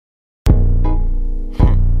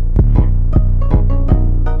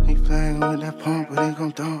with that pump, but ain't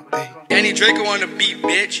gon' dump, ayy. Danny Draco on the beat,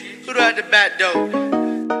 bitch. Who do I at the back door?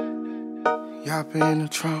 Y'all be in the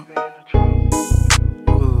trunk.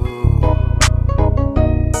 Ooh.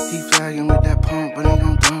 He flagging with that pump, but ain't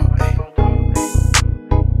gon' dump, ayy.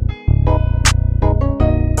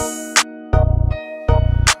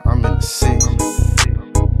 I'm in the six.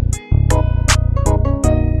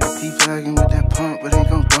 He flagging with that pump, but ain't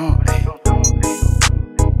gon' dump, ayy.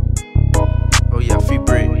 Oh yeah, free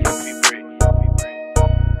break.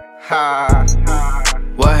 Ha.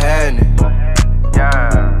 What happened?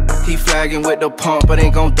 Yeah. He flagging with the pump, but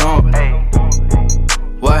ain't gon' dump. Hey.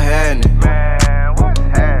 What happened? Man, what's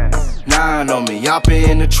happening? 9 on me, y'all be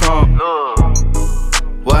in the trunk. Look.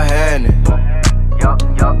 What happened?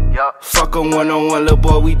 Yup. Fuck a one-on-one, little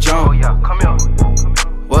boy, we Oh jump. yeah, come here.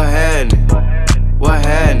 What happened? What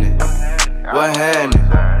happened? What happened?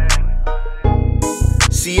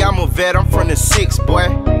 See, I'm a vet, I'm from the 6, boy.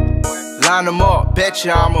 Line him up,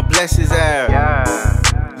 betcha I'ma bless his ass.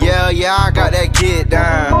 Yeah, I got that kid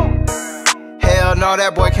down. Hell no,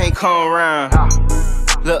 that boy can't come around.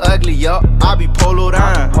 Look ugly, yup, I be polo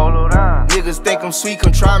down. Niggas think I'm sweet,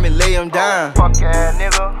 come try me, lay him down. Fuck yeah,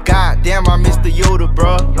 nigga. Goddamn, I missed the Yoda,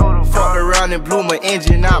 bruh. Fucked around and blew my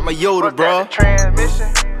engine out my Yoda, bruh. Transmission.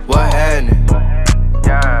 What happened?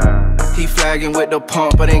 Yeah. He flagging with the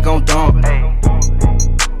pump, but ain't gon' dump. Hey.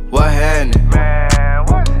 What happened? Man,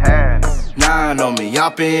 what's happening? 9 on me,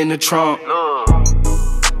 y'all be in the trunk. Look.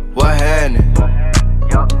 What happened?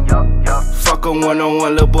 Yup. Fuck a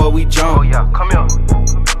one-on-one, little boy, we Oh jump. yeah, come here.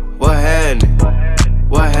 What happened?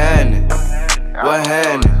 What happened? What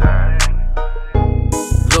happened?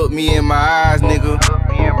 Look me in my eyes, nigga. Look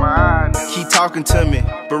me in my eyes, nigga. Keep talking to me,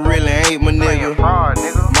 but really ain't my nigga. Fraud,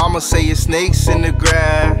 nigga. Mama say it's snakes in the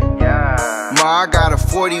grass. Yeah. Ma, I got a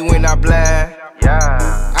 40 when I blast.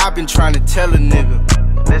 Yeah. I been trying to tell a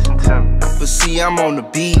nigga, Listen to me. but see, I'm on the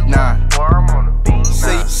beat now. Boy, I'm on the beat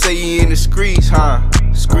now. Say you in the streets, huh?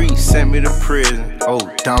 Streets sent me to prison. Oh,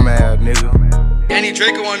 dumbass nigga. Danny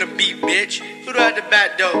Draco on the beat, bitch. Who do I at the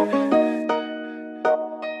back door?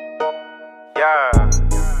 Yeah.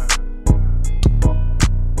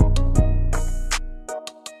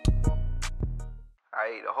 I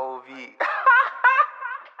ate the whole beat.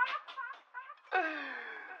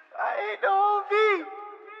 I ate the whole beat.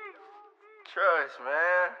 Trust,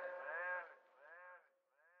 man.